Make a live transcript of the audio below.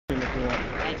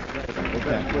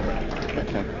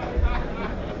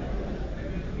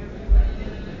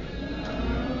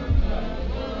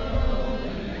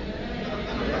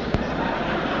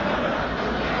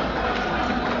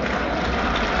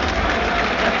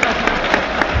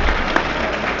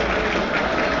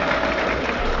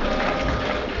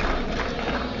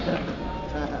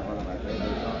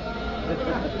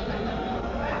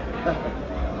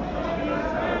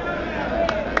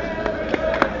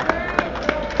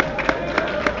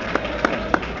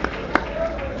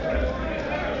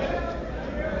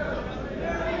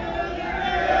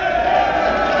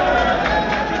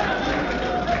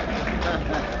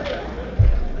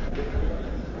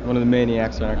One of the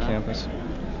maniacs on our campus.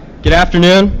 Good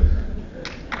afternoon.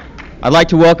 I'd like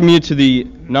to welcome you to the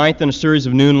 9th in a series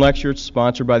of noon lectures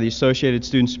sponsored by the Associated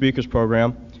Student Speakers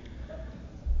Program.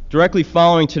 Directly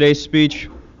following today's speech,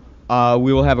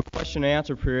 we will have a question and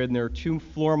answer period, and there are 2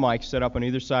 floor mics set up on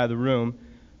either side of the room.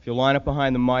 If you'll line up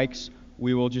behind the mics,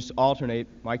 we will just alternate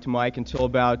mic to mic until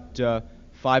about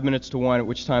 5 minutes to 1, at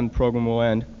which time the program will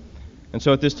end. And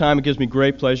so at this time, it gives me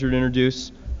great pleasure to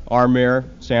introduce our mayor,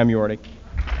 Sam Yorty.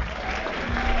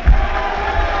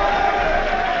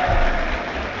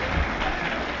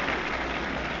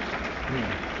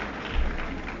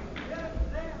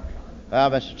 Well,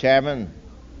 Mr. Chairman,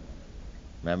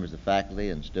 members of faculty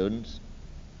and students,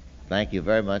 thank you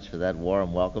very much for that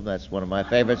warm welcome. That's one of my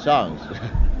favorite songs.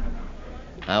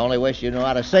 I only wish you knew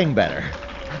how to sing better.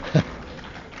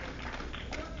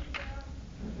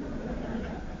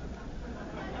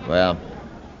 Well,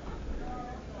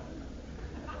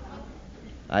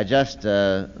 I just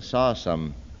saw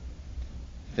some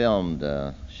filmed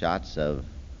shots of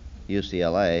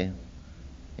UCLA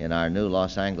in our new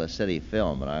Los Angeles City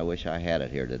film, and I wish I had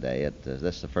it here today.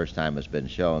 This is the first time it's been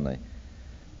shown. They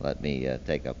let me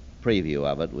take a preview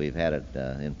of it. We've had it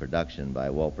in production by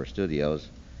Wolper Studios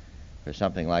for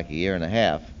something like a year and a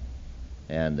half,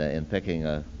 and in picking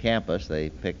a campus, they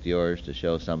picked yours to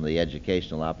show some of the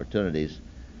educational opportunities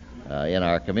in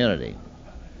our community.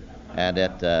 And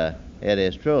it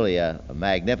is truly a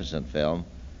magnificent film.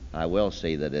 I will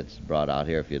see that it's brought out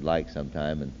here if you'd like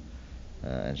sometime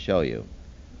and show you.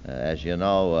 As you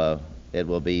know, it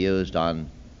will be used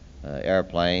on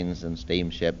airplanes and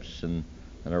steamships and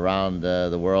around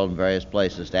the world in various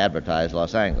places to advertise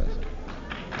Los Angeles.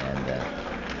 And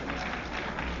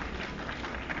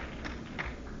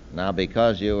now,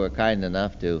 because you were kind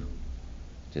enough to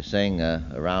sing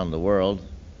around the world,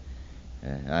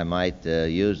 I might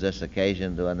use this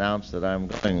occasion to announce that I'm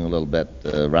going a little bit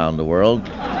around the world.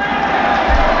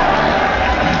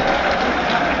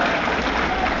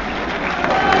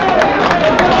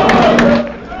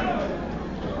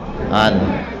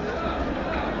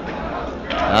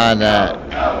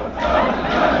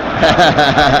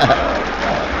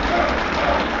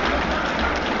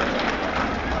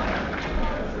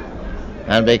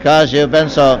 And because you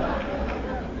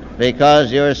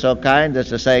were so kind as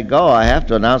to say go, I have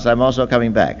to announce I'm also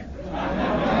coming back.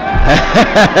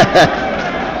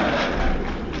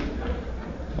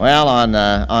 Well,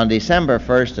 on December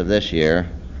 1st of this year,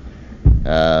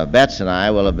 Betts and I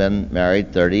will have been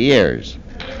married 30 years.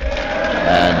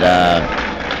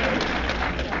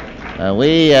 And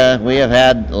we have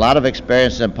had a lot of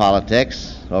experience in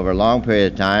politics over a long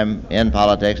period of time, in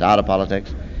politics, out of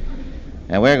politics.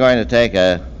 And we're going to take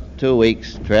a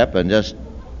 2-week trip and just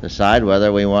decide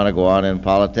whether we want to go on in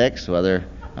politics, whether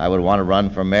I would want to run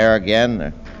for mayor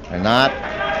again or not.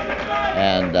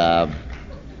 And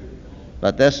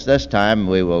but this time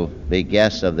we will be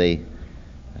guests of the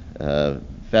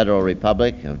Federal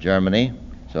Republic of Germany,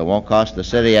 so it won't cost the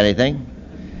city anything.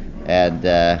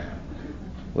 And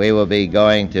we will be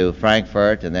going to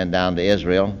Frankfurt and then down to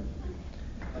Israel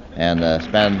and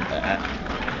spend,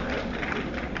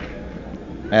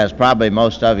 as probably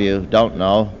most of you don't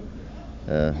know,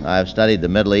 I've studied the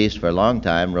Middle East for a long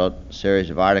time, wrote a series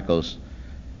of articles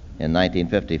in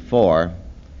 1954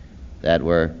 that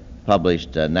were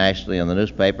published nationally in the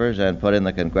newspapers and put in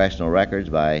the congressional records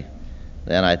by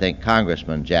then, I think,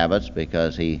 Congressman Javits,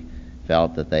 because he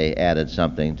felt that they added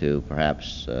something to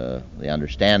perhaps the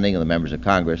understanding of the members of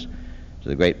Congress to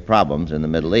the great problems in the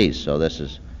Middle East. So this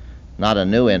is not a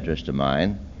new interest of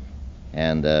mine.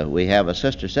 And we have a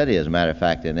sister city, as a matter of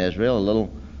fact, in Israel, a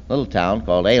little town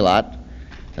called Eilat,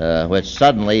 which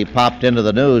suddenly popped into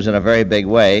the news in a very big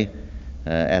way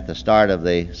at the start of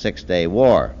the Six-Day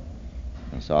War.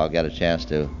 And so I'll get a chance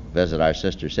to visit our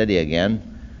sister city again.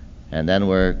 And then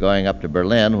we're going up to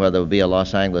Berlin, where there will be a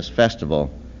Los Angeles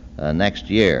festival next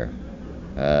year.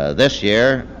 This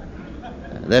year,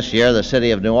 the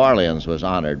city of New Orleans was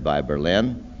honored by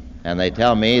Berlin, and they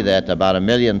tell me that about 1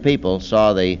 million people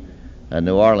saw the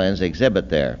New Orleans exhibit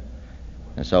there.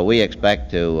 And so we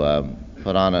expect to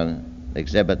put on an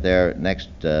exhibit there next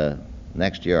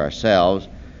year ourselves,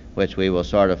 which we will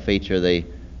sort of feature the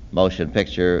motion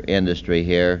picture industry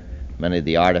here. Many of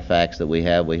the artifacts that we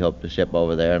have, we hope to ship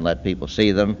over there and let people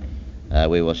see them.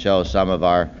 We will show some of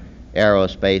our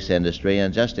aerospace industry,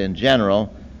 and just in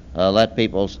general, let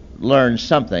people learn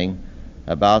something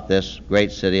about this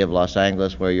great city of Los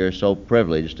Angeles, where you're so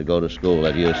privileged to go to school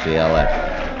at UCLA.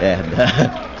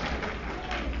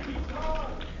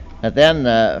 And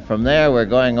then from there, we're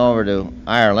going over to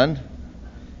Ireland.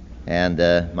 And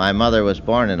my mother was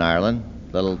born in Ireland,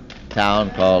 a little town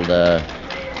called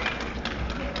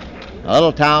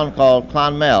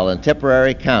Clonmel in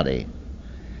Tipperary County.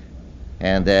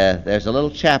 And there's a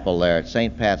little chapel there at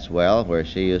St. Pat's Well where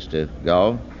she used to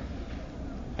go,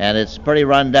 and it's pretty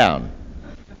run down.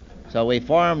 So we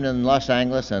formed in Los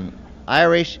Angeles an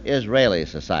Irish-Israeli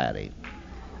Society,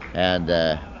 and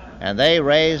they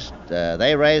raised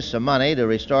some money to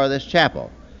restore this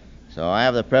chapel. So I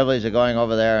have the privilege of going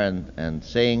over there and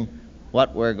seeing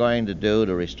what we're going to do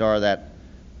to restore that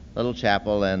little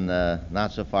chapel in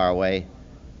not so far away,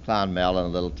 Clonmel, in a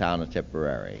little town of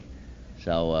Tipperary.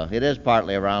 So it is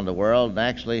partly around the world, and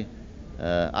actually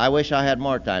I wish I had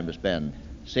more time to spend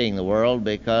seeing the world,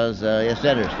 because it's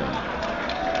interesting.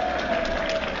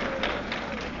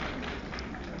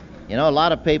 You know, a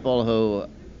lot of people who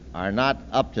are not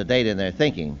up to date in their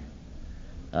thinking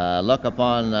look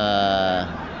upon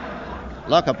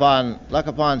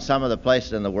some of the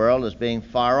places in the world as being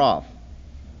far off,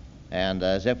 and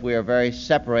as if we are very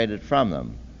separated from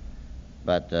them.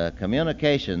 But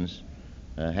communications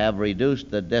have reduced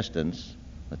the distance,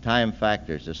 the time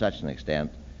factors, to such an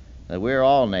extent that we're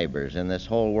all neighbors in this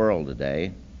whole world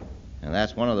today, and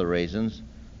that's one of the reasons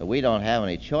that we don't have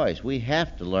any choice. We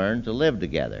have to learn to live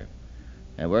together,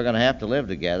 and we're going to have to live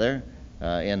together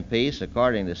in peace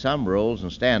according to some rules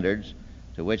and standards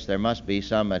to which there must be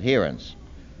some adherence.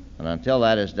 And until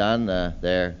that is done,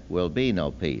 there will be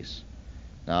no peace.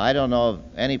 Now, I don't know of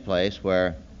any place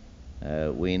where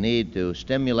we need to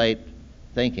stimulate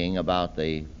thinking about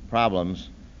the problems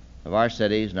of our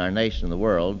cities and our nation and the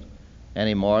world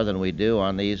any more than we do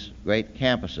on these great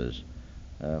campuses,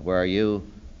 where you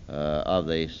of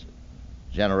the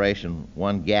generation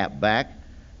one gap back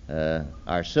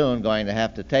are soon going to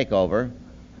have to take over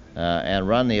and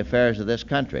run the affairs of this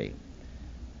country.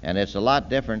 And it's a lot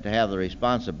different to have the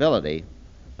responsibility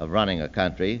of running a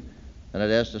country than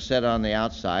it is to sit on the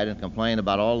outside and complain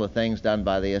about all the things done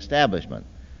by the establishment.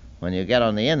 When you get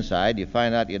on the inside, you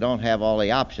find out you don't have all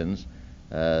the options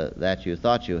that you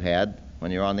thought you had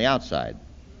when you're on the outside.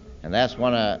 And this is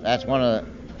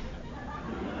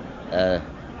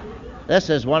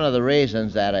one of the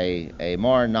reasons that a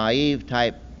more naive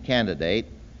type candidate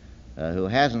who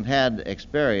hasn't had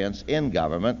experience in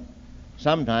government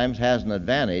sometimes has an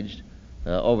advantage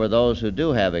over those who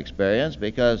do have experience,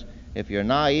 because if you're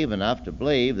naive enough to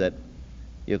believe that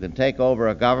you can take over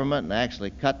a government and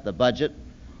actually cut the budget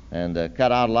and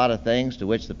cut out a lot of things to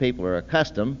which the people are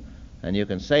accustomed, and you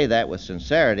can say that with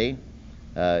sincerity,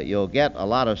 you'll get a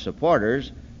lot of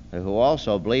supporters who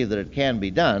also believe that it can be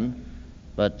done.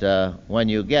 But when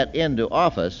you get into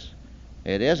office,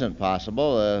 it isn't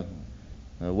possible.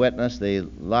 Witness the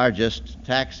largest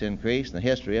tax increase in the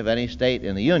history of any state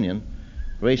in the Union,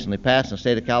 recently passed in the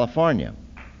state of California.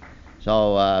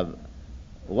 So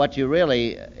what you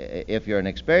really, if you're an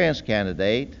experienced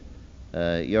candidate,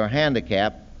 you're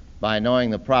handicapped by knowing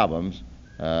the problems,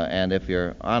 and if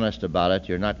you're honest about it,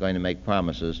 you're not going to make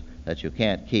promises that you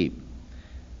can't keep.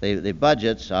 The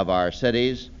budgets of our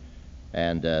cities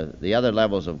and the other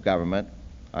levels of government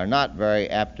are not very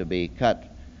apt to be cut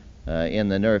in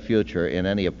the near future in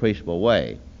any appreciable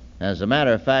way. As a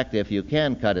matter of fact, if you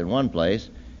can cut in one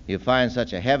place, you find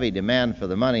such a heavy demand for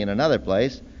the money in another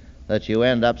place that you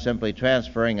end up simply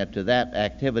transferring it to that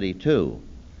activity too.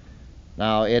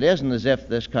 Now, it isn't as if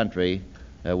this country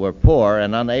were poor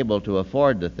and unable to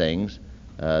afford the things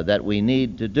that we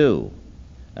need to do.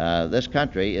 This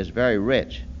country is very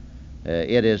rich.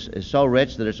 It is so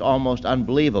rich that it's almost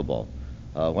unbelievable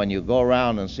when you go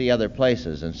around and see other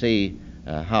places and see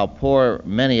how poor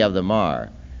many of them are,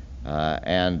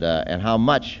 and how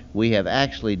much we have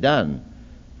actually done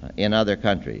in other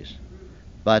countries.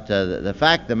 But the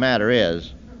fact of the matter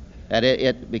is that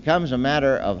it becomes a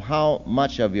matter of how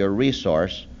much of your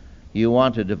resource you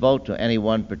want to devote to any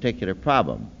one particular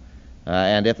problem.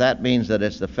 And if that means that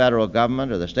it's the federal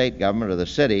government or the state government or the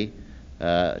city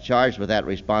charged with that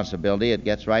responsibility, it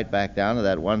gets right back down to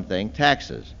that one thing: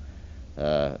 taxes.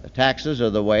 Taxes are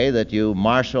the way that you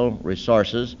marshal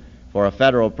resources for a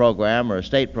federal program or a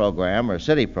state program or a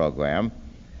city program.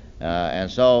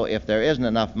 And so if there isn't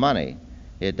enough money,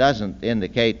 it doesn't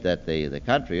indicate that the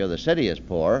country or the city is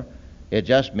poor. It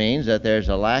just means that there's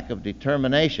a lack of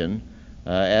determination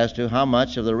as to how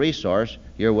much of the resource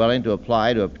you're willing to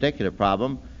apply to a particular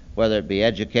problem, whether it be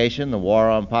education, the war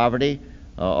on poverty,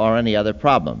 or any other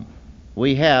problem.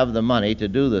 We have the money to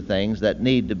do the things that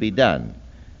need to be done,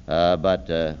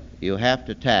 but you have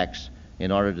to tax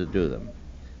in order to do them.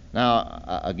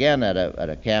 Now, again, at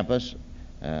a campus,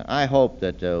 I hope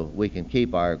that we can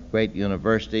keep our great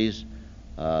universities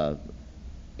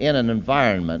in an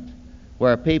environment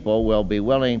where people will be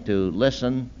willing to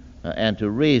listen and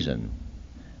to reason.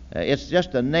 It's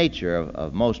just the nature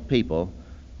of most people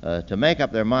to make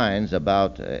up their minds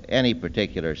about any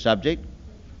particular subject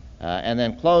and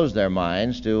then close their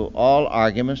minds to all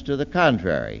arguments to the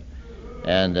contrary.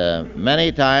 And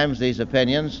many times these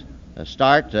opinions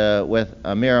start with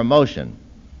a mere emotion.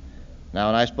 Now,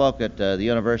 when I spoke at the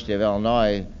University of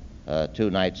Illinois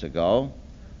 2 nights ago,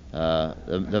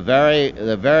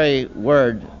 the very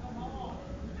word,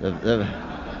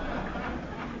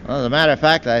 well, as a matter of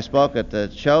fact, I spoke at the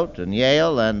Choate and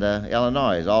Yale and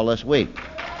Illinois all this week.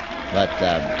 But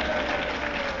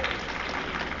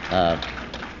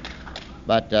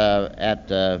at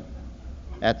the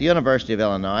University of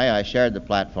Illinois, I shared the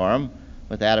platform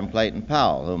with Adam Clayton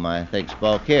Powell, whom I think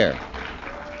spoke here.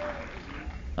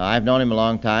 I've known him a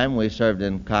long time. We served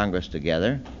in Congress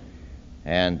together,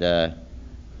 and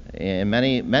in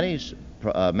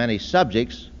many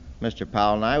subjects, Mr.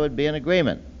 Powell and I would be in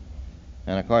agreement.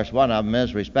 And of course, one of them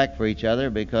is respect for each other,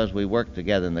 because we worked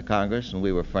together in the Congress and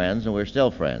we were friends and we're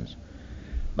still friends.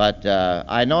 But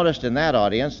I noticed in that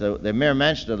audience, the mere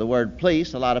mention of the word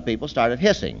police, a lot of people started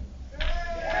hissing.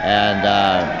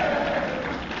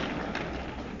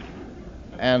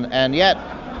 And yet,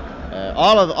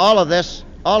 all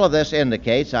of this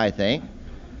indicates, I think,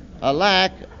 a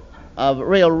lack of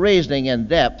real reasoning in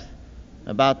depth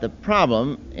about the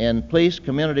problem in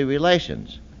police-community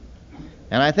relations.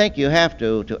 And I think you have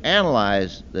to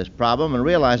analyze this problem and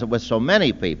realize that with so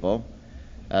many people,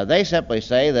 they simply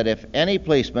say that if any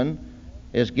policeman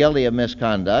is guilty of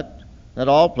misconduct, that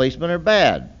all policemen are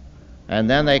bad. And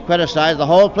then they criticize the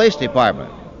whole police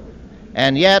department.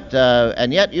 And yet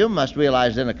you must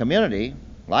realize in a community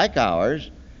like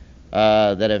ours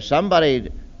that if somebody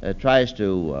tries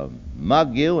to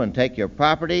mug you and take your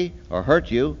property or hurt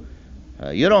you,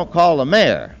 you don't call the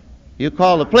mayor, you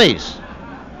call the police.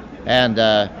 And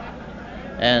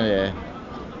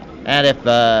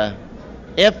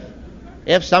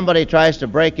if somebody tries to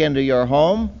break into your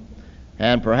home,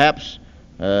 and perhaps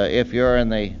if you're in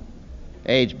the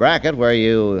age bracket where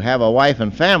you have a wife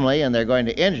and family and they're going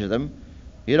to injure them,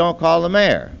 you don't call the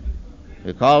mayor,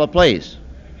 you call the police.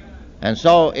 And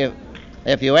so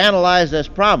if you analyze this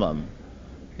problem,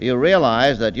 you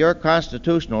realize that your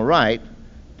constitutional right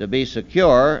to be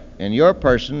secure in your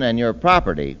person and your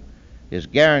property is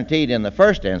guaranteed in the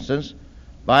first instance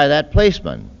by that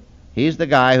policeman. He's the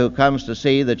guy who comes to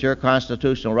see that your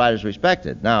constitutional right is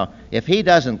respected. Now, if he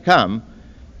doesn't come,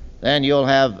 then you'll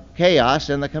have chaos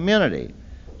in the community.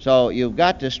 So you've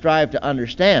got to strive to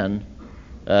understand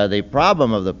the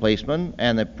problem of the policeman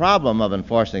and the problem of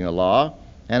enforcing the law,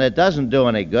 and it doesn't do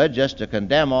any good just to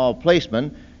condemn all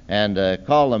policemen and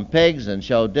call them pigs and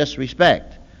show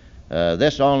disrespect.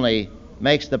 This only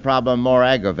makes the problem more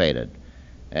aggravated.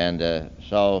 And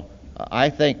so I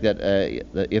think that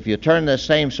if you turn this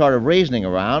same sort of reasoning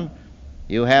around,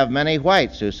 you have many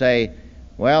whites who say,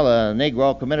 well, a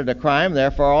Negro committed a crime,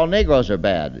 therefore all Negroes are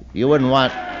bad.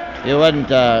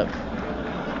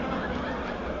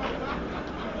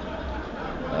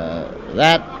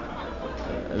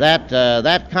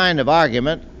 That kind of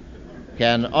argument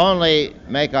can only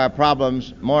make our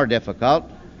problems more difficult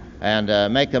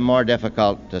and make them more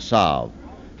difficult to solve.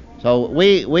 So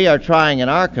we are trying in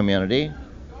our community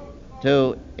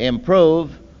to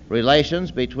improve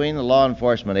relations between the law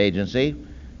enforcement agency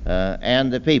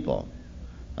and the people.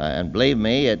 And believe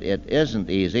me, it isn't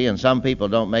easy, and some people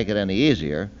don't make it any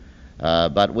easier,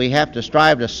 but we have to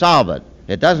strive to solve it.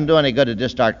 It doesn't do any good to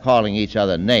just start calling each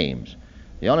other names.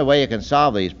 The only way you can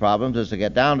solve these problems is to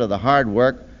get down to the hard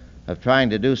work of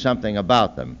trying to do something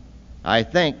about them. I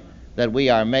think that we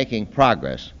are making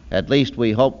progress. At least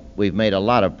we hope we've made a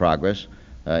lot of progress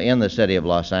in the city of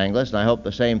Los Angeles, and I hope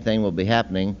the same thing will be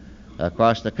happening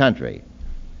across the country.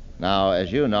 Now,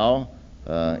 as you know,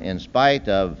 in spite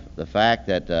of the fact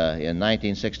that in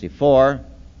 1964,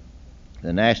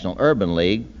 the National Urban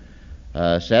League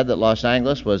said that Los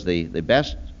Angeles was the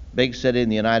best big city in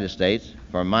the United States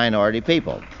for minority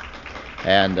people.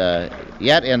 And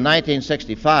yet in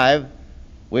 1965,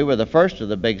 we were the first of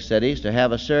the big cities to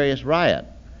have a serious riot.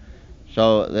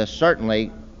 So this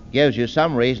certainly gives you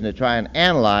some reason to try and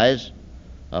analyze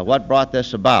what brought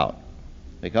this about.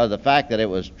 Because the fact that it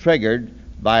was triggered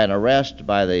by an arrest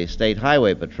by the State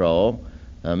Highway Patrol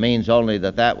means only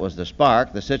that that was the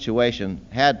spark. The situation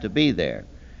had to be there.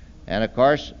 And of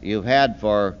course, you've had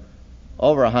for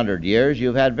over 100 years,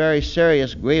 you've had very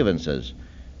serious grievances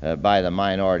by the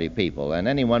minority people. And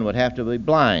anyone would have to be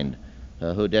blind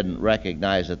who didn't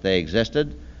recognize that they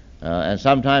existed. And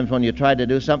sometimes when you tried to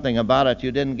do something about it,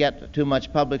 you didn't get too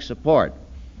much public support.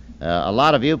 A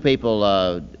lot of you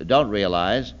people don't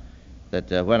realize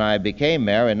that when I became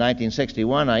mayor in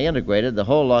 1961, I integrated the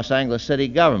whole Los Angeles city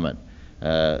government.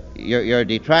 Your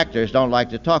detractors don't like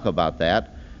to talk about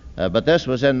that, but this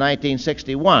was in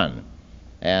 1961.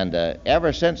 And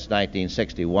ever since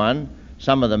 1961,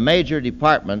 some of the major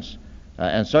departments,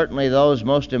 and certainly those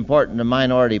most important to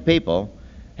minority people,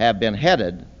 have been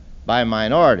headed by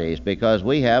minorities, because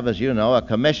we have, as you know, a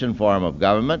commission form of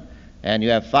government, and you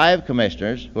have 5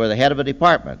 commissioners who are the head of a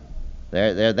department.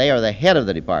 They are the head of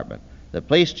the department. The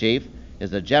police chief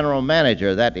is the general manager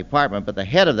of that department, but the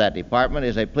head of that department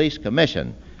is a police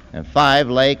commission, and 5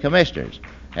 lay commissioners.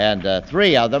 And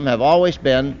 3 of them have always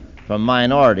been from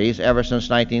minorities ever since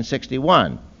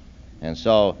 1961. And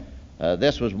so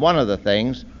this was one of the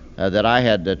things that I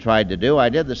had tried to do. I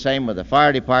did the same with the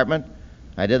fire department.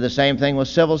 I did the same thing with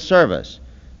civil service.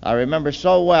 I remember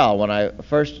so well when I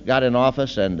first got in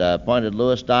office and appointed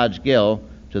Louis Dodge Gill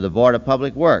to the Board of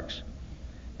Public Works.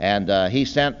 And he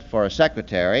sent for a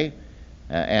secretary,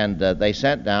 and they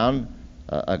sent down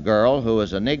a girl who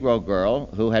was a Negro girl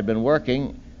who had been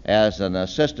working as an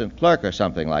assistant clerk or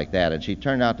something like that, and she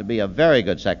turned out to be a very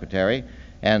good secretary.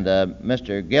 And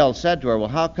Mr. Gill said to her, "Well,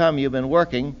 how come you've been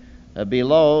working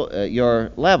below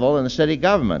your level in the city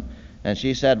government?" And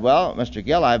she said, "Well, Mr.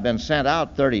 Gill, I've been sent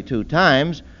out 32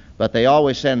 times, but they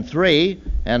always send 3,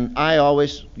 and I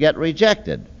always get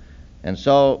rejected." And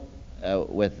so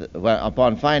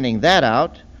upon finding that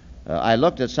out, I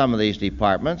looked at some of these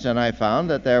departments, and I found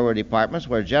that there were departments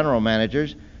where general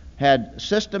managers had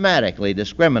systematically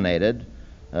discriminated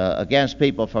against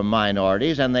people from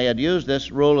minorities, and they had used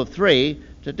this rule of 3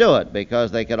 to do it,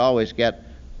 because they could always get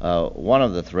one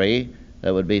of the 3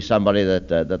 that would be somebody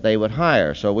that they would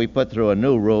hire. So we put through a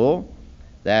new rule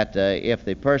that if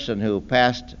the person who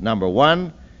passed number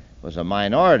 1 was a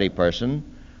minority person,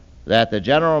 that the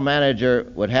general manager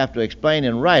would have to explain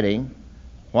in writing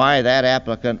why that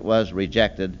applicant was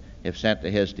rejected if sent to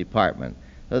his department.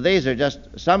 So these are just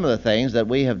some of the things that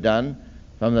we have done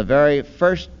from the very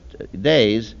first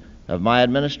days of my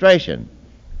administration.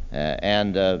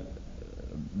 And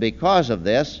because of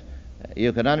this,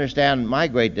 you can understand my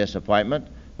great disappointment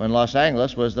when Los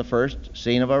Angeles was the first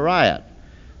scene of a riot.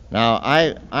 Now,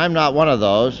 I'm not one of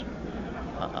those.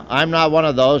 I'm not one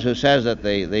of those who says that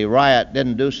the riot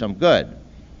didn't do some good.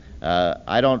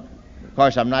 Of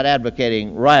course, I'm not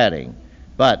advocating rioting,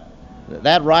 but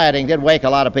that rioting did wake a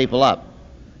lot of people up.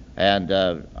 And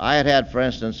I had, for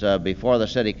instance, before the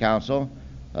city council,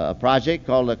 a project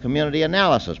called the Community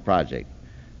Analysis Project.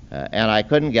 And I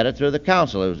couldn't get it through the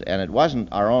council. And it wasn't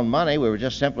our own money. We were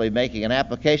just simply making an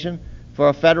application for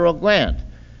a federal grant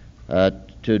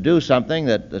to do something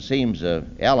that seems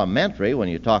elementary when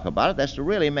you talk about it. That's to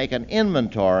really make an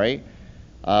inventory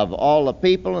of all the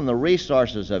people and the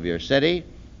resources of your city,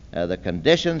 the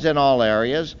conditions in all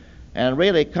areas, and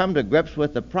really come to grips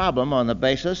with the problem on the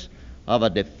basis of a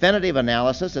definitive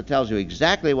analysis that tells you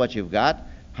exactly what you've got,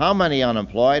 how many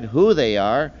unemployed, who they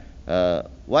are,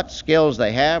 what skills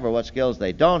they have or what skills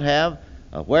they don't have,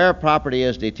 where property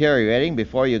is deteriorating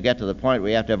before you get to the point where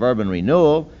you have to have urban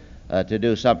renewal to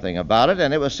do something about it.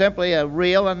 And it was simply a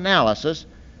real analysis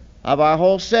of our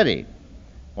whole city.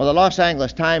 Well, the Los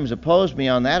Angeles Times opposed me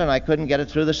on that, and I couldn't get it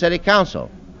through the city council.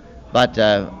 But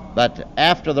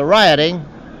after the rioting,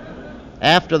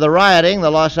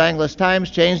 the Los Angeles Times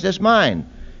changed its mind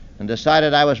and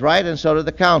decided I was right, and so did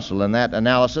the council. And that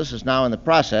analysis is now in the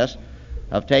process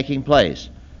of taking place.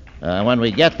 When we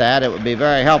get that, it would be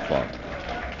very helpful.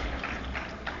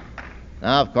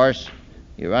 Now, of course,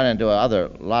 you run into a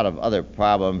lot of other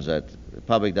problems that the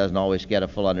public doesn't always get a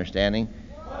full understanding.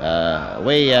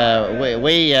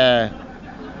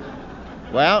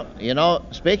 Well, you know,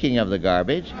 speaking of the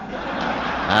garbage,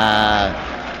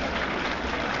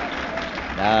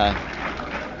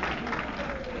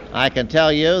 I can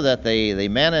tell you that the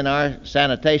men in our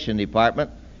sanitation department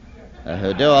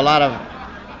who do a lot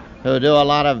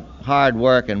of hard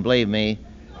work, and believe me,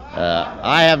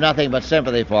 I have nothing but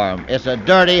sympathy for them. It's a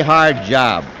dirty, hard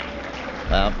job.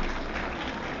 Well,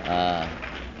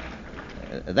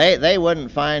 they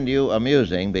wouldn't find you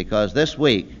amusing, because this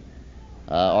week,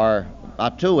 or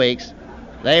about 2 weeks,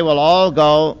 they will all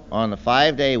go on the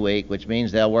 5-day week, which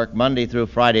means they'll work Monday through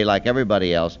Friday like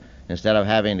everybody else, instead of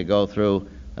having to go through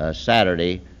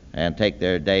Saturday and take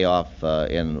their day off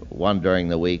in one during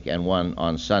the week and one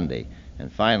on Sunday.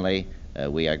 And finally,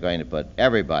 we are going to put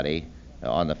everybody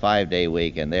on the 5-day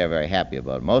week, and they're very happy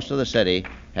about it. Most of the city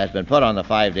has been put on the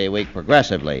 5-day week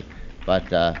progressively,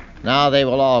 but now they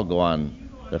will all go on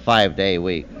the 5-day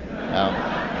week.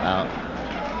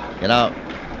 You know,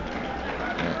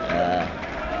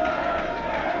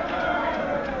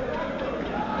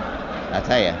 I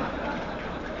tell you,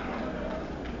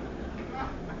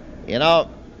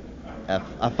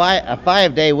 a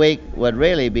 5-day week would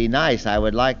really be nice. I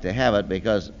would like to have it,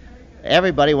 because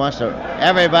everybody wants to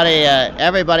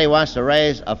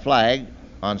raise a flag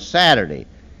on Saturday.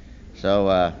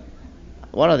 So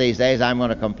one of these days I'm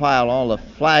going to compile all the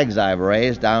flags I've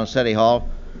raised down City Hall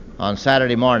on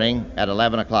Saturday morning at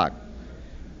 11 o'clock.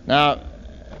 Now,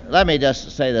 let me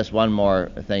just say this one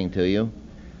more thing to you.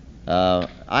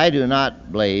 I do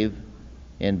not believe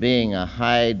in being a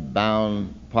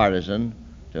hidebound partisan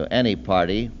to any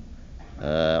party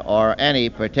or any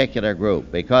particular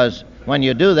group, because when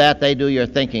you do that, they do your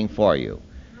thinking for you.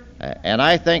 And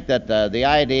I think that the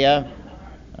idea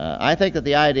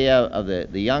of the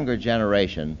younger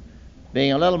generation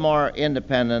being a little more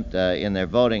independent in their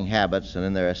voting habits and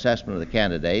in their assessment of the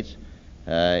candidates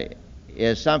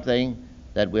is something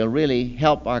that will really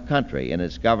help our country in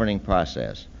its governing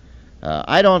process.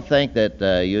 I don't think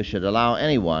that you should allow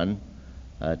anyone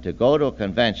to go to a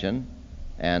convention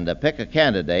and pick a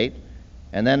candidate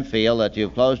and then feel that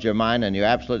you've closed your mind and you're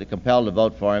absolutely compelled to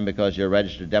vote for him because you're a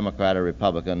registered Democrat or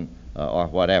Republican or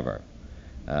whatever.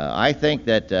 I think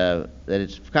that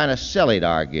it's kind of silly to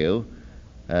argue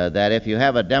that if you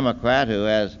have a Democrat who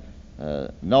has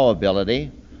no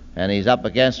ability and he's up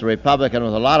against a Republican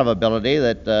with a lot of ability,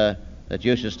 that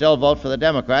you should still vote for the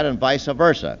Democrat and vice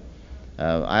versa.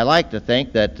 I like to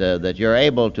think that you're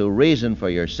able to reason for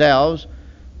yourselves,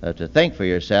 to think for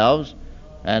yourselves,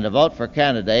 and to vote for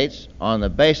candidates on the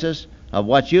basis of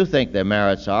what you think their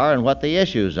merits are and what the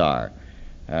issues are,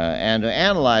 and to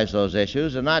analyze those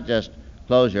issues and not just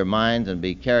close your minds and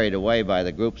be carried away by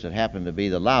the groups that happen to be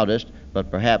the loudest, but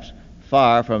perhaps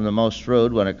far from the most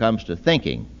shrewd when it comes to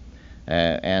thinking.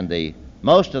 And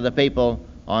most of the people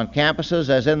on campuses,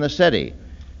 as in the city,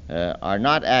 are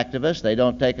not activists. They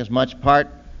don't take as much part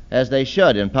as they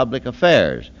should in public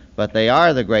affairs, but they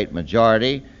are the great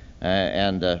majority.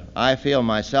 And I feel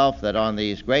myself that on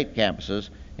these great campuses,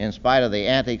 in spite of the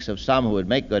antics of some who would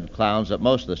make good clowns, that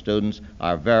most of the students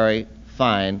are very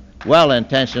fine,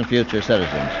 well-intentioned future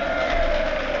citizens.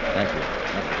 Thank you.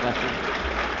 Next question.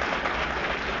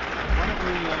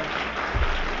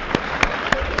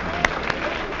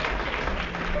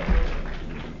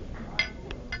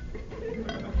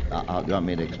 Do you want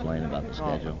me to explain about the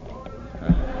schedule?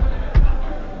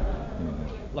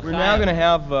 We're now going to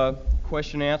have a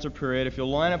question and answer period. If you'll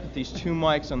line up with these two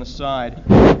mics on the side,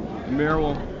 the mayor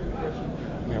will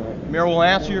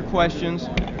answer your questions.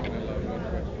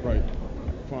 Right.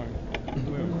 Fine.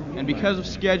 And because of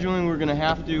scheduling, we're going to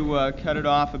have to cut it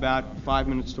off about 5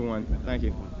 minutes to 1. Thank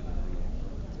you.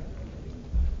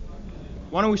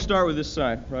 Why don't we start with this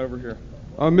side, right over here?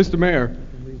 Mr. Mayor,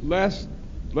 last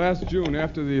June,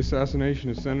 after the assassination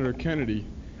of Senator Kennedy,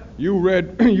 you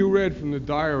read from the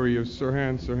diary of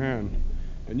Sirhan Sirhan,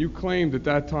 and you claimed at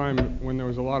that time, when there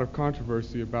was a lot of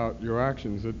controversy about your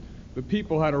actions, that the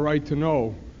people had a right to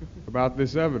know about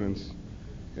this evidence.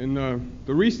 In the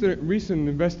recent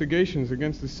investigations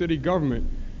against the city government,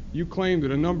 you claimed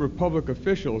that a number of public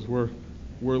officials were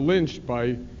lynched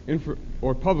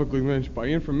or publicly lynched by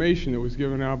information that was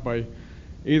given out by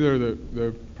either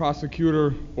the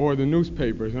prosecutor or the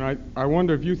newspapers. And I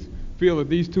wonder if you feel that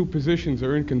these two positions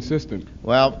are inconsistent.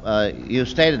 Well, you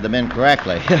stated them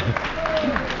incorrectly.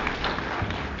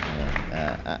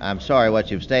 I'm sorry,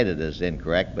 what you've stated is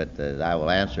incorrect, but I will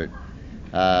answer it.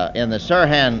 In the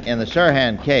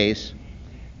Sirhan case,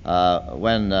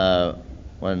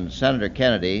 when Senator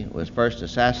Kennedy was first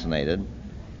assassinated,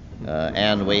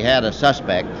 and we had a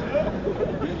suspect,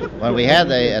 when we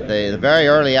had at the very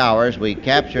early hours, we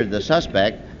captured the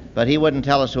suspect, but he wouldn't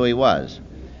tell us who he was.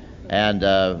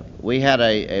 And we had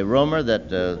a rumor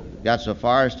that got so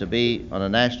far as to be on a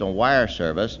national wire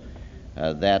service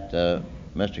that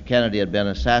Mr. Kennedy had been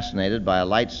assassinated by a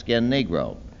light-skinned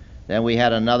Negro. Then we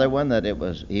had another one that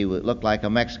he looked like a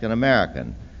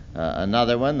Mexican-American.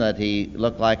 Another one that he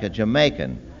looked like a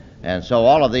Jamaican. And so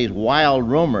all of these wild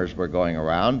rumors were going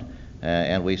around,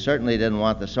 and we certainly didn't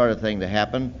want the sort of thing to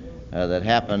happen that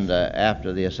happened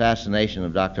after the assassination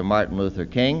of Dr. Martin Luther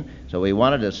King. So we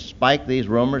wanted to spike these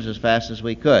rumors as fast as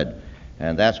we could.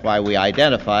 And that's why we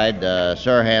identified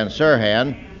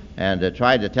Sirhan and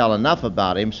tried to tell enough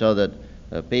about him so that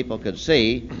people could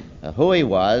see who he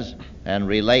was and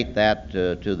relate that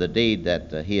to the deed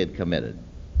that he had committed.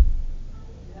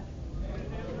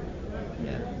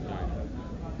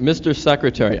 Mr.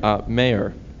 Secretary,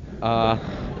 Mayor.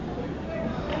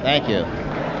 Thank you.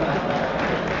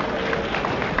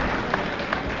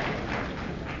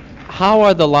 How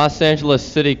are the Los Angeles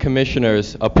City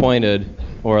Commissioners appointed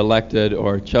or elected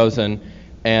or chosen,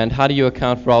 and how do you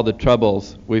account for all the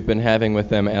troubles we've been having with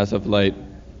them as of late?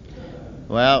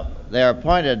 Well, they're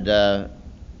appointed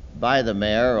by the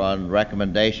mayor on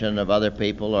recommendation of other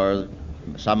people, or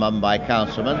some of them by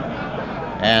councilmen,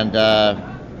 and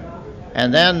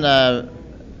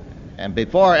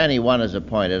before anyone is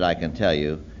appointed, I can tell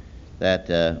you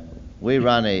that we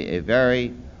run a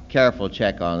very careful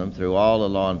check on them through all the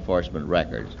law enforcement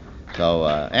records. So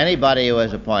anybody who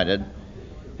is appointed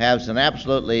has an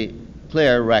absolutely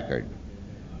clear record,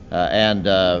 and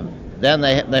then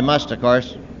they must, of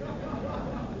course,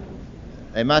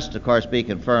 be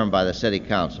confirmed by the city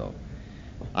council.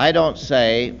 I don't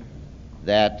say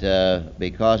that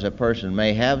because a person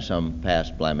may have some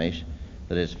past blemish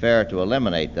that it's fair to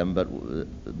eliminate them,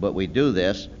 but we do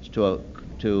this to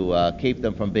keep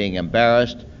them from being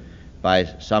embarrassed by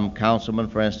some councilman,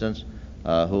 for instance,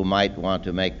 who might want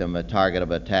to make them a target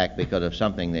of attack because of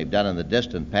something they've done in the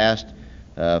distant past,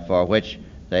 for which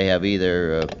they have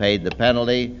either paid the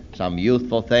penalty, some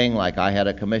youthful thing, like I had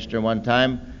a commissioner one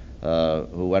time,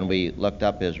 who, when we looked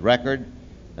up his record,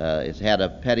 it's had a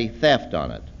petty theft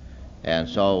on it. And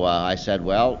so I said,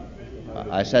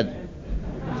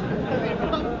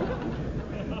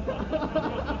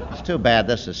 it's too bad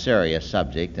this is a serious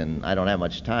subject, and I don't have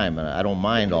much time, and I don't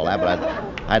mind all that, but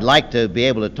I'd like to be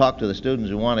able to talk to the students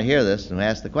who want to hear this and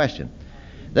ask the question.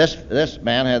 This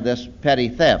man had this petty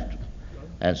theft,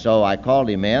 and so I called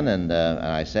him in, and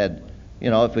I said, you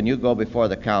know, if when you go before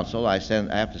the council, I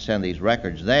have to send these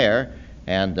records there,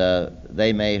 and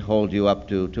they may hold you up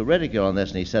to ridicule on this.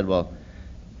 And he said, well,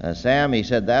 Sam, he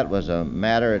said, that was a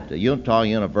matter at Utah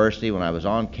University when I was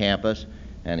on campus,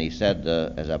 and he said,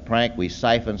 as a prank, we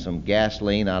siphoned some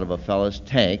gasoline out of a fellow's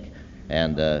tank,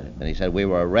 and he said we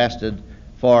were arrested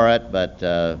for it, but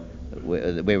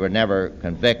we were never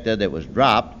convicted. It was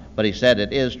dropped, but he said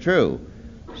it is true.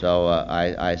 So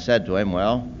I said to him,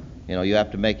 well, you know, you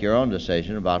have to make your own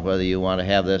decision about whether you want to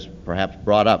have this perhaps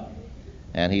brought up.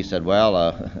 And he said, well,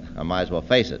 I might as well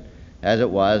face it. As it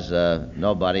was,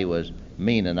 nobody was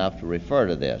mean enough to refer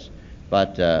to this.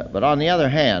 But on the other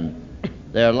hand,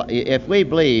 if we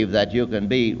believe that you can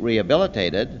be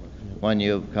rehabilitated when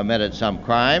you've committed some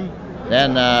crime,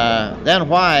 then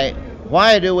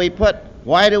why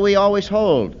do we always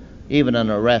hold even an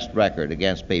arrest record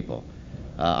against people?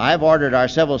 I've ordered our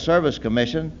Civil Service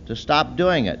Commission to stop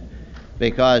doing it,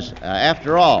 because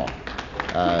after all,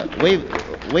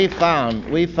 we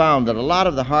found that a lot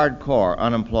of the hardcore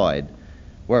unemployed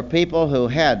were people who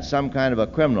had some kind of a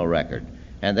criminal record,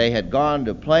 and they had gone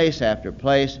to place after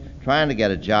place trying to get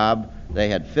a job. They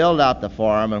had filled out the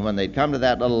form, and when they'd come to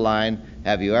that little line,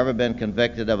 have you ever been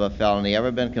convicted of a felony,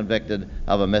 ever been convicted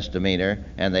of a misdemeanor,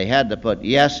 and they had to put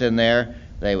yes in there,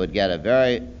 they would get a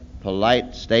very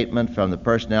polite statement from the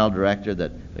personnel director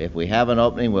that if we have an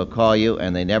opening, we'll call you,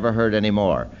 and they never heard any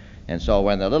more. And so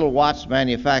when the little Watts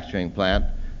manufacturing plant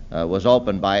was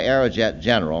opened by Aerojet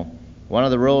General, one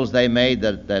of the rules they made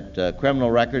that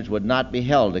criminal records would not be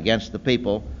held against the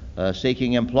people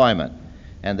seeking employment.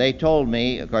 And they told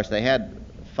me, of course, they had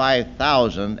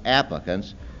 5,000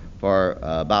 applicants for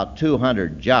about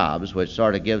 200 jobs, which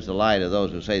sort of gives the lie to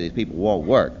those who say these people won't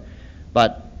work.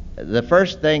 But the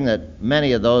first thing that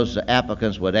many of those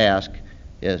applicants would ask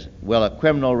is, will a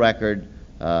criminal record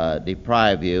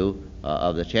deprive you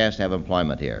of the chance to have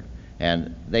employment here?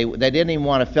 And they didn't even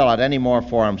want to fill out any more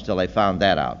forms till they found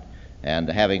that out. And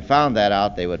having found that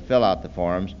out, they would fill out the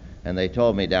forms, and they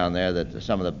told me down there that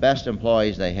some of the best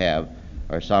employees they have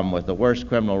are some with the worst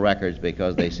criminal records,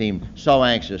 because they seem so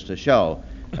anxious to show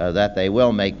that they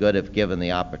will make good if given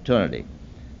the opportunity.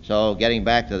 So getting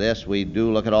back to this, we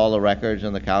do look at all the records,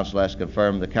 and the council has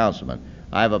confirmed the councilman.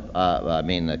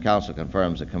 The council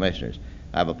confirms the commissioners.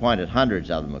 I've appointed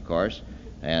hundreds of them, of course,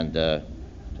 and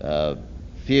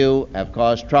few have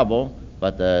caused trouble,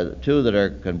 but the two that are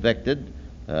convicted,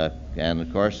 and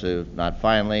of course, not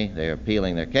finally, they're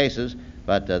appealing their cases,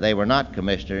 but they were not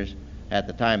commissioners at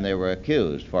the time they were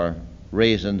accused for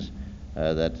reasons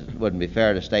that wouldn't be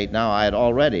fair to state now. I had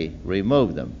already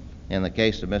removed them. In the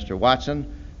case of Mr. Watson,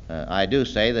 I do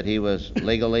say that he was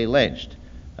legally lynched.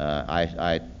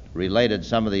 I related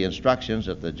some of the instructions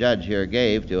that the judge here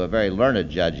gave to a very learned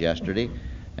judge yesterday,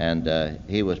 and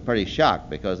he was pretty shocked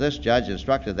because this judge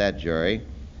instructed that jury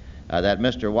that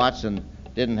Mr. Watson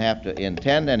didn't have to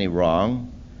intend any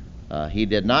wrong, he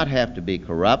did not have to be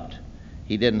corrupt,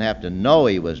 he didn't have to know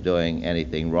he was doing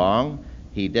anything wrong,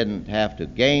 he didn't have to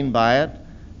gain by it,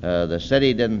 the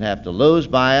city didn't have to lose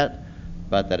by it,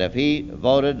 but that if he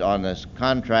voted on this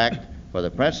contract for the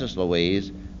Princess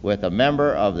Louise with a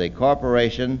member of the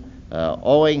corporation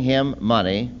owing him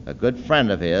money, a good friend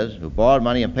of his who borrowed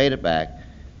money and paid it back,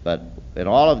 but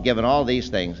given all these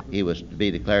things, he was to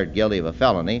be declared guilty of a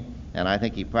felony, and I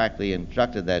think he practically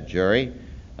instructed that jury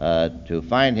to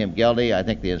find him guilty. I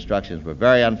think the instructions were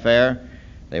very unfair.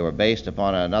 They were based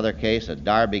upon another case, a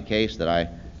Darby case that I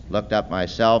looked up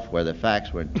myself, where the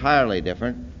facts were entirely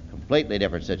different, completely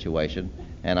different situation,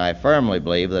 and I firmly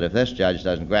believe that if this judge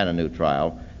doesn't grant a new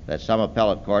trial, that some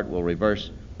appellate court will reverse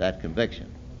that conviction.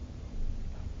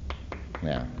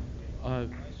 Yeah.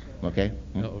 Okay?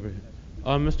 Hmm? Over here.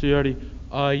 Mr. Yorty,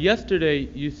 yesterday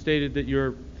you stated that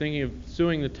you're thinking of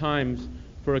suing the Times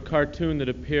for a cartoon that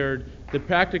appeared that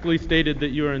practically stated that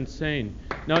you were insane.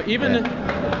 Now, even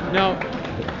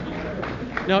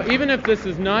even if this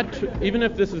is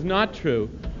not true,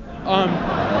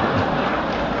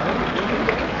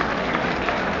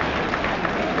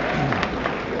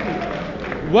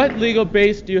 what legal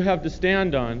base do you have to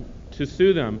stand on to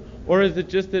sue them? Or is it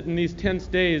just that in these tense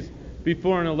days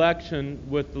before an election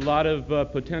with a lot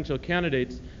of potential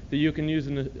candidates that you can use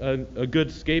a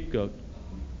good scapegoat?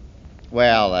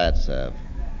 Well, that's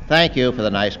thank you for the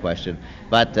nice question.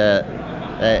 But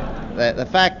the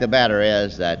fact of the matter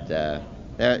is that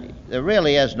there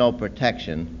really is no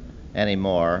protection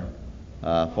anymore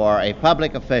for a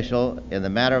public official in the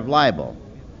matter of libel.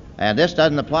 And this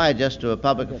doesn't apply just to a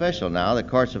public official now. The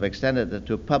courts have extended it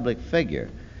to a public figure.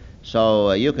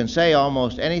 So you can say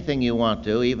almost anything you want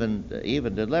to,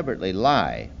 even deliberately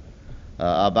lie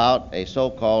about a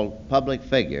so-called public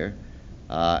figure,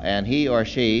 and he or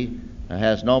she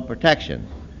has no protection.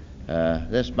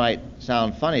 This might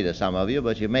sound funny to some of you,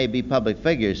 but you may be public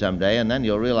figures someday, and then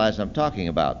you'll realize what I'm talking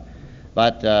about.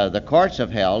 But the courts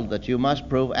have held that you must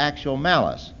prove actual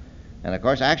malice. And of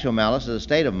course, actual malice is a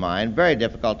state of mind very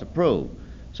difficult to prove.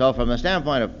 So from the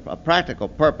standpoint of a practical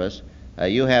purpose,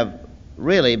 you have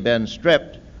really been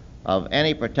stripped of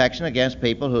any protection against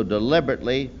people who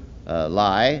deliberately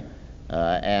lie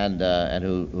and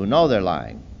who know they're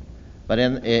lying. But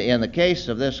in the case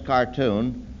of this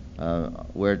cartoon,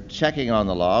 we're checking on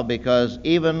the law because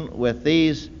even with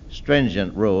these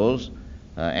stringent rules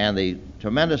and the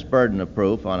tremendous burden of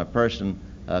proof on a person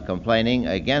complaining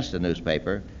against a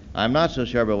newspaper, I'm not so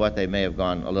sure about what they may have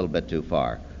gone a little bit too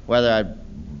far. Whether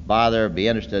I'd bother, be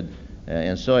interested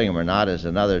in suing them or not is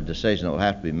another decision that will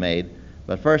have to be made.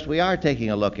 But first, we are taking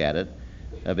a look at it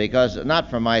because, not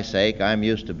for my sake, I'm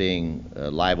used to being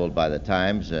libeled by the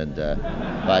Times,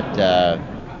 but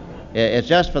it's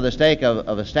just for the sake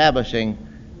of establishing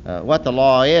what the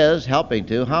law is, helping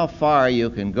to how far you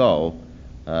can go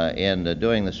in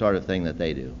doing the sort of thing that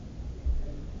they do.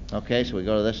 Okay, so we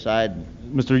go to this side.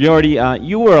 Mr. Yorty,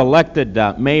 you were elected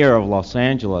mayor of Los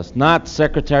Angeles, not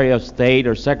Secretary of State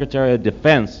or Secretary of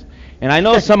Defense. And I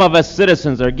know some of us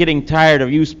citizens are getting tired of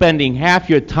you spending half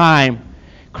your time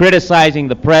criticizing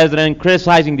the president,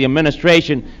 criticizing the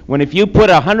administration, when if you put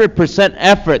 100%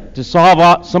 effort to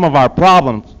solve some of our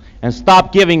problems and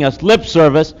stop giving us lip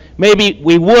service, maybe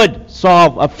we would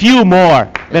solve a few more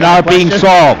than are being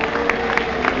solved.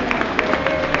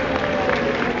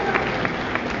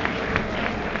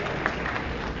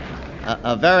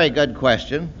 A very good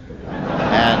question,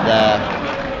 and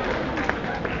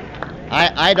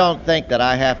I don't think that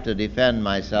I have to defend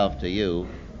myself to you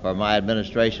for my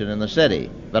administration in the city,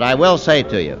 but I will say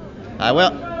to you, I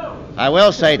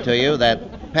will say to you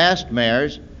that past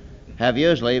mayors have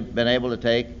usually been able to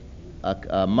take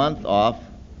a month off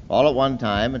all at one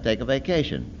time and take a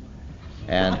vacation,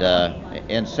 and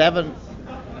in 7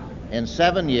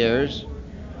 years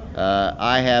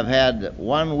I have had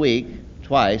 1 week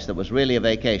twice that was really a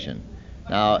vacation.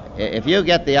 Now, if you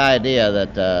get the idea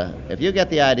that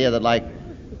like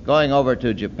going over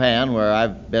to Japan, where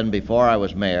I've been before I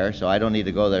was mayor, so I don't need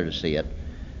to go there to see it,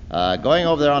 going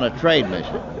over there on a trade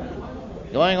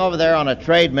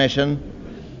mission,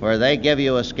 where they give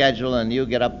you a schedule and you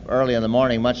get up early in the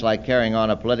morning, much like carrying on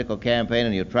a political campaign,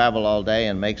 and you travel all day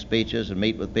and make speeches and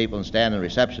meet with people and stand in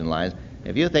reception lines.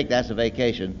 If you think that's a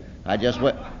vacation, I just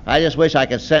wish I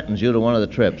could sentence you to one of the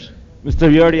trips.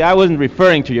 Mr. Yorty, I wasn't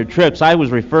referring to your trips. I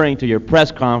was referring to your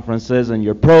press conferences and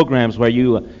your programs where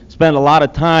you spend a lot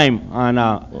of time on,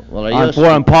 Well, are on you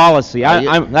foreign policy. are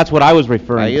you- That's what I was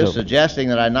referring Are you to. suggesting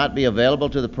that I not be available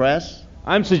to the press?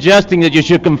 I'm suggesting that you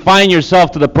should confine yourself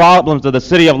to the problems of the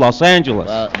city of Los Angeles.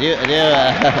 Well,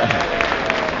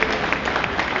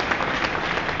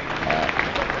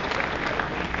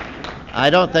 I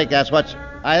don't think that's what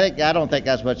I don't think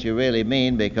that's what you really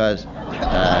mean, because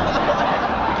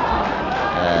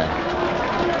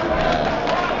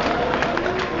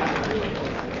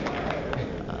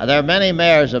there are many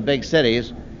mayors of big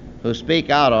cities who speak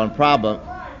out on problems.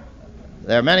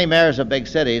 There are many mayors of big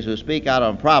cities who speak out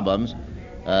on problems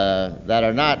that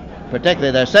are not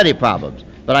particularly their city problems.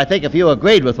 But I think if you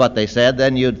agreed with what they said,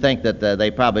 then you'd think that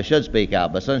they probably should speak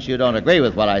out. But since you don't agree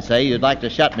with what I say, you'd like to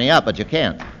shut me up, but you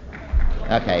can't.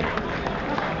 Okay.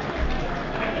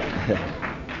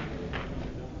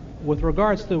 With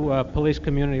regards to police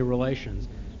community relations,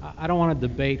 I don't want to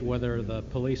debate whether the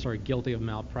police are guilty of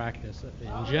malpractice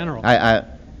in general.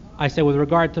 I say with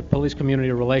regard to police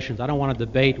community relations, I don't want to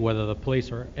debate whether the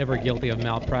police are ever guilty of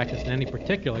malpractice in any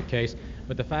particular case,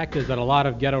 but the fact is that a lot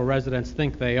of ghetto residents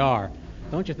think they are.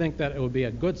 Don't you think that it would be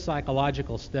a good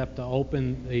psychological step to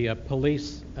open the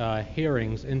police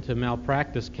hearings into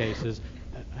malpractice cases,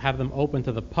 have them open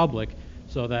to the public,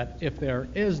 so that if there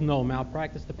is no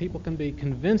malpractice, the people can be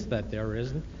convinced that there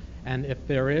isn't, and if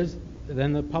there is,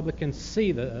 then the public can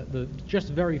see the just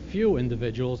very few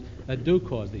individuals that do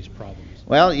cause these problems.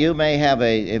 Well, you may have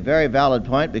a very valid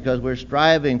point, because we're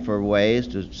striving for ways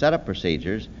to set up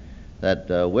procedures that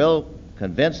will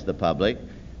convince the public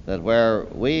that where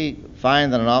we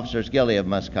find that an officer is guilty of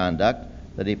misconduct,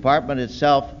 the department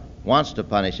itself wants to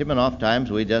punish him, and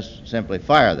oftentimes we just simply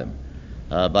fire them.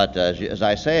 But as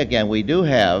I say again, we do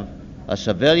have a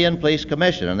civilian police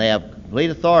commission, and they have complete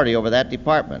authority over that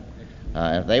department.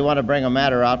 If they want to bring a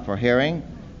matter out for hearing,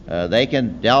 they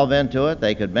can delve into it,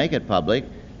 they could make it public,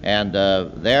 and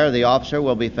there the officer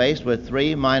will be faced with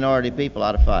 3 minority people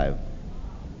out of 5.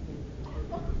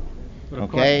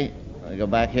 Okay, I go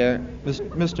back here.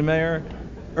 Mr. Mayor,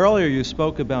 earlier you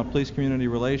spoke about police community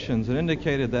relations and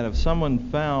indicated that if someone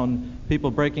found people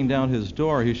breaking down his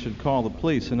door, he should call the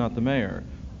police and not the mayor.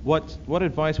 What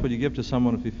advice would you give to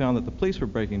someone if he found that the police were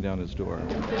breaking down his door?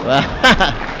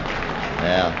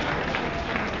 Well,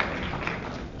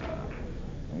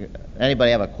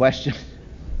 anybody have a question?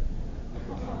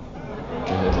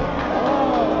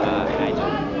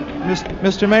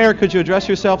 Mr. Mayor, could you address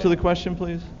yourself to the question,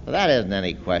 please? Well, that isn't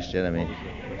any question. I mean,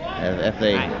 if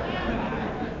they...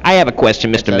 I have a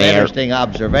question, It's Mr. an Mayor. interesting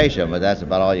observation, but that's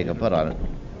about all you can put on it.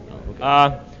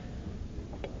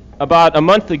 About a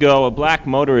month ago, a black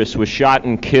motorist was shot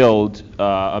and killed,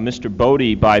 a Mr.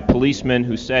 Bodie, by policemen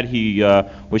who said he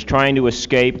was trying to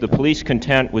escape. The police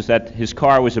content was that his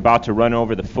car was about to run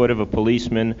over the foot of a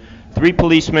policeman. 3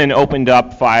 policemen opened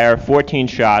up fire, 14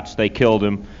 shots, they killed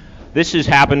him. This has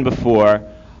happened before.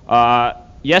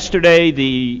 Yesterday,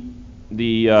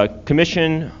 the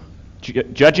commission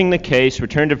judging the case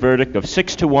returned a verdict of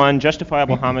 6-1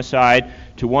 justifiable homicide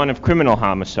to 1 of criminal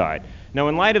homicide. Now,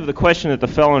 in light of the question that the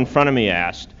fellow in front of me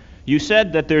asked, you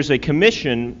said that there's a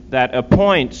commission that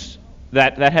appoints,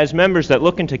 that has members that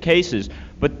look into cases,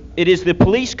 but it is the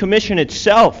police commission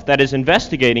itself that is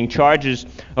investigating charges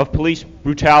of police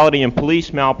brutality and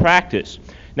police malpractice.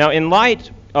 Now, in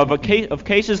light of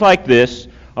cases like this,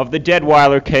 of the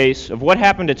Deadweiler case, of what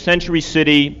happened at Century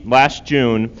City last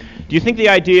June, do you think the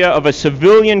idea of a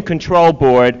civilian control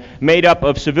board made up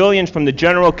of civilians from the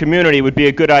general community would be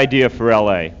a good idea for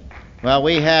L.A.? Well,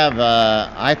 we have,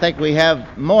 I think we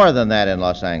have more than that in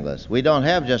Los Angeles. We don't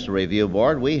have just a review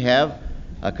board. We have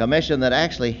a commission that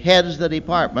actually heads the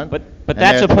department. But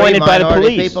that's appointed by the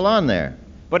minority police. people on there.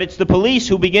 But it's the police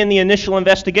who begin the initial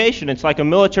investigation. It's like a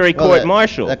military Well,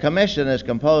 court-martial. The commission is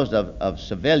composed of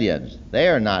civilians. They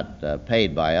are not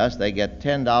paid by us. They get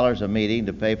 $10 a meeting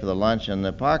to pay for the lunch and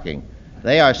the parking.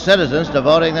 They are citizens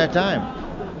devoting their time.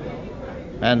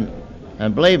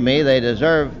 And believe me, they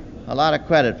deserve a lot of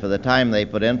credit for the time they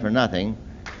put in for nothing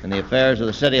in the affairs of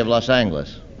the city of Los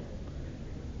Angeles.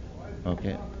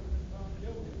 Okay.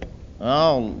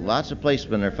 Oh, lots of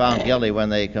policemen are found guilty when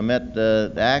they commit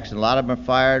acts, and a lot of them are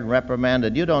fired and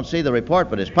reprimanded. You don't see the report,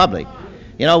 but it's public.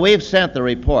 You know, we've sent the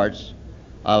reports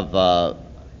of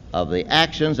the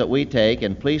actions that we take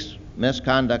in police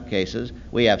misconduct cases.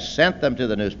 We have sent them to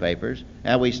the newspapers,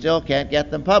 and we still can't get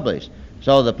them published.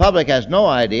 So the public has no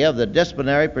idea of the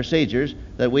disciplinary procedures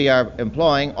that we are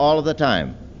employing all of the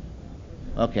time.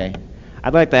 Okay.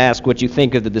 I'd like to ask what you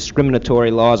think of the discriminatory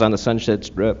laws on the Sunset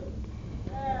Strip.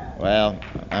 Well,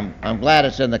 I'm glad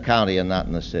it's in the county and not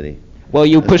in the city. Well,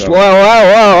 you pushed. Whoa,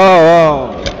 whoa, whoa,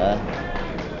 whoa, whoa.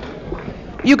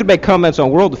 You could make comments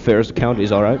on world affairs. The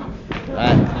county's all right.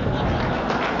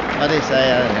 What did he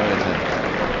say? I didn't hear what he said.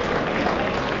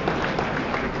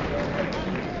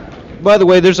 By the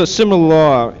way, there's a similar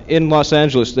law in Los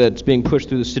Angeles that's being pushed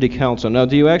through the city council. Now,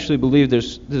 do you actually believe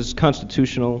this is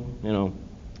constitutional, you know?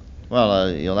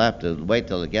 Well, you'll have to wait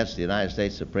till it gets to the United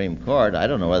States Supreme Court. I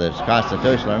don't know whether it's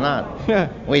constitutional or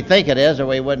not. We think it is, or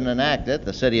we wouldn't enact it.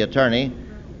 The city attorney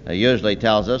usually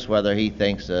tells us whether he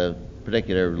thinks a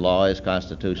particular law is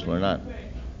constitutional or not.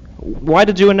 Why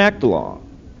did you enact the law?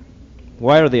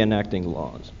 Why are they enacting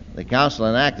laws? The council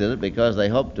enacted it because they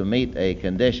hoped to meet a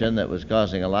condition that was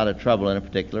causing a lot of trouble in a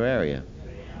particular area.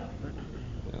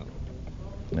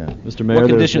 Yeah. Mr. Mayor, what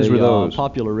conditions were there's a those?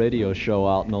 popular radio show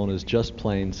out known as Just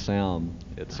Plain Sound.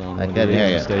 It's on one of the couldn't hear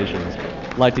radio you. stations.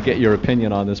 I'd like to get your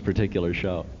opinion on this particular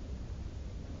show.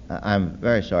 I'm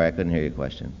very sorry, I couldn't hear your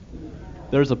question.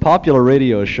 There's a popular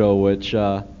radio show which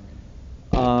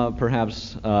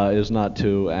perhaps is not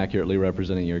too accurately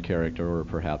representing your character, or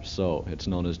perhaps so. It's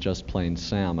known as Just Plain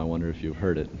Sam. I wonder if you've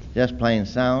heard it. Just Plain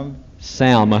Sound?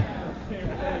 Sam. I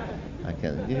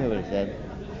can't. Did you hear what he said?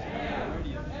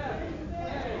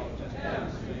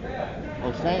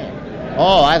 Oh, Sam.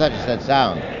 Oh, I thought you said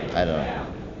sound. I don't know.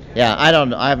 Yeah, I don't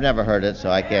know. I've never heard it,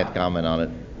 so I can't comment on it.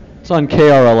 It's on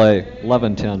KRLA,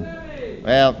 1110.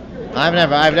 Well, I've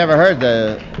never heard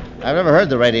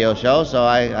the radio show, so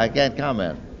I can't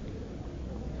comment.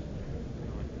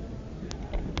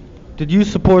 Did you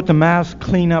support the mass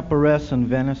cleanup arrests in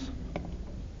Venice?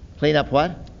 Clean up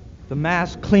what? The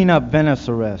mass cleanup Venice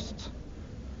arrests.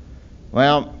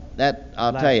 Well, that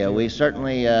I'll tell you, we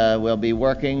certainly will be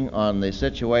working on the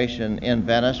situation in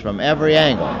Venice from every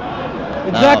angle.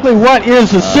 Exactly what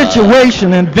is the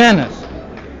situation in Venice?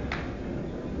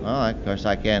 Well, of course,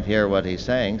 I can't hear what he's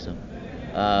saying, so...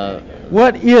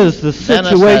 what is the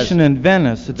situation in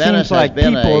Venice? It seems like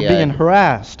people are being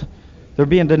harassed. They're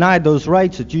being denied those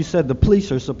rights that you said the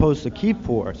police are supposed to keep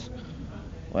for us.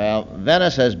 Well,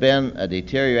 Venice has been a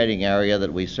deteriorating area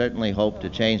that we certainly hope to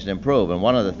change and improve. And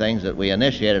one of the things that we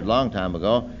initiated a long time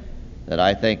ago that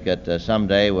I think that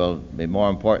someday will be more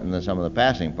important than some of the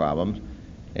passing problems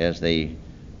is the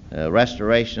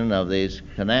restoration of these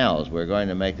canals. We're going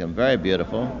to make them very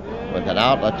beautiful with an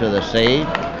outlet to the sea.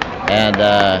 And,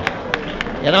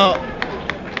 you know,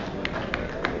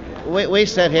 we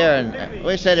sit here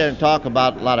and talk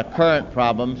about a lot of current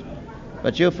problems,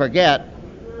 but you forget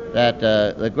that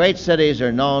the great cities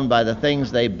are known by the things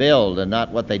they build and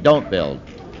not what they don't build.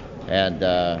 And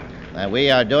we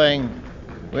are doing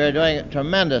a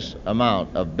tremendous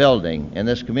amount of building in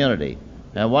this community.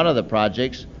 And one of the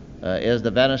projects is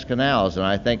the Venice canals, and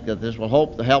I think that this will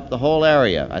help the whole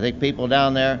area. I think people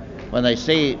down there, when they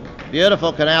see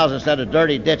beautiful canals instead of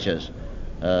dirty ditches,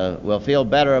 will feel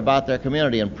better about their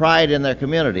community and pride in their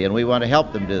community, and we want to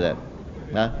help them do that.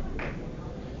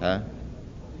 Huh?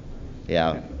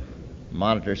 Yeah.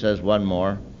 Monitor says one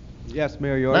more. Yes,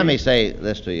 Mayor Yorty. Let me say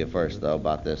this to you first, though,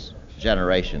 about this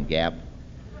generation gap.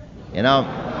 You know,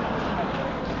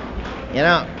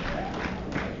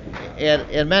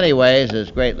 in many ways is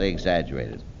greatly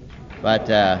exaggerated. But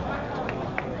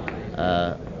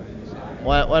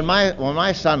when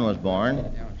my son was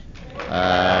born,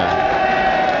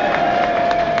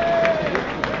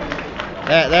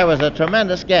 there was a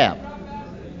tremendous gap.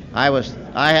 I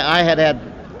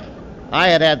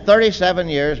had had 37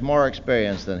 years more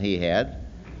experience than he had,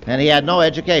 and he had no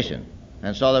education,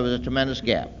 and so there was a tremendous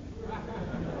gap.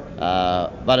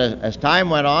 But as time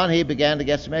went on, he began to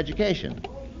get some education,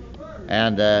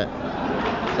 and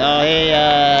so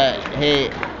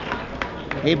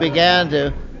he began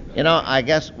to, you know, I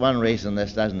guess one reason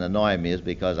this doesn't annoy me is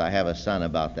because I have a son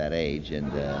about that age, and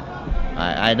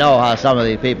I know how some of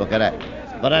these people can act.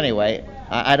 But anyway,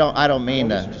 I don't mean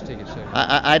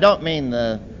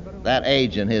that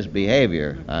age in his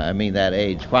behavior. I mean that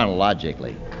age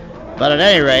chronologically. But at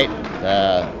any rate,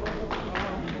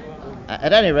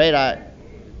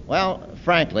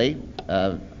 frankly,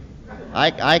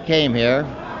 I came here.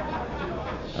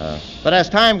 But as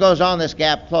time goes on, this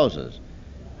gap closes.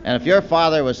 And if your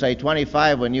father was, say,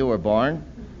 25 when you were born,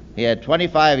 he had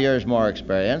 25 years more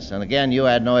experience, and again, you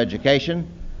had no education,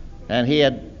 and he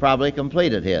had probably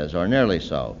completed his, or nearly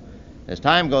so. As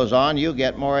time goes on, you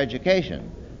get more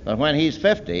education. But when he's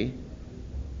 50,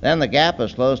 then the gap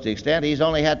is closed to the extent he's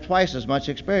only had twice as much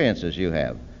experience as you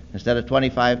have, instead of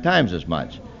 25 times as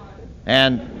much.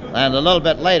 And a little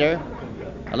bit later,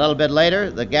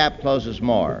 the gap closes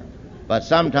more. But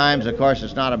sometimes, of course,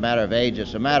 it's not a matter of age,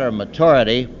 it's a matter of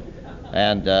maturity,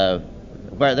 and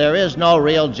where there is no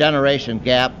real generation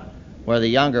gap where the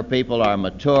younger people are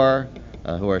mature,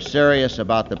 who are serious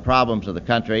about the problems of the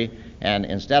country, and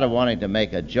instead of wanting to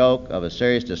make a joke of a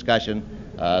serious discussion,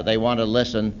 they want to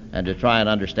listen and to try and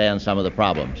understand some of the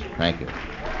problems. Thank you.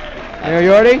 Mayor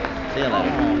Yorty? See you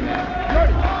later.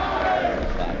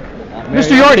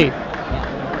 Mr. Yorty.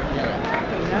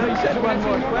 Now you said one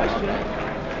more question.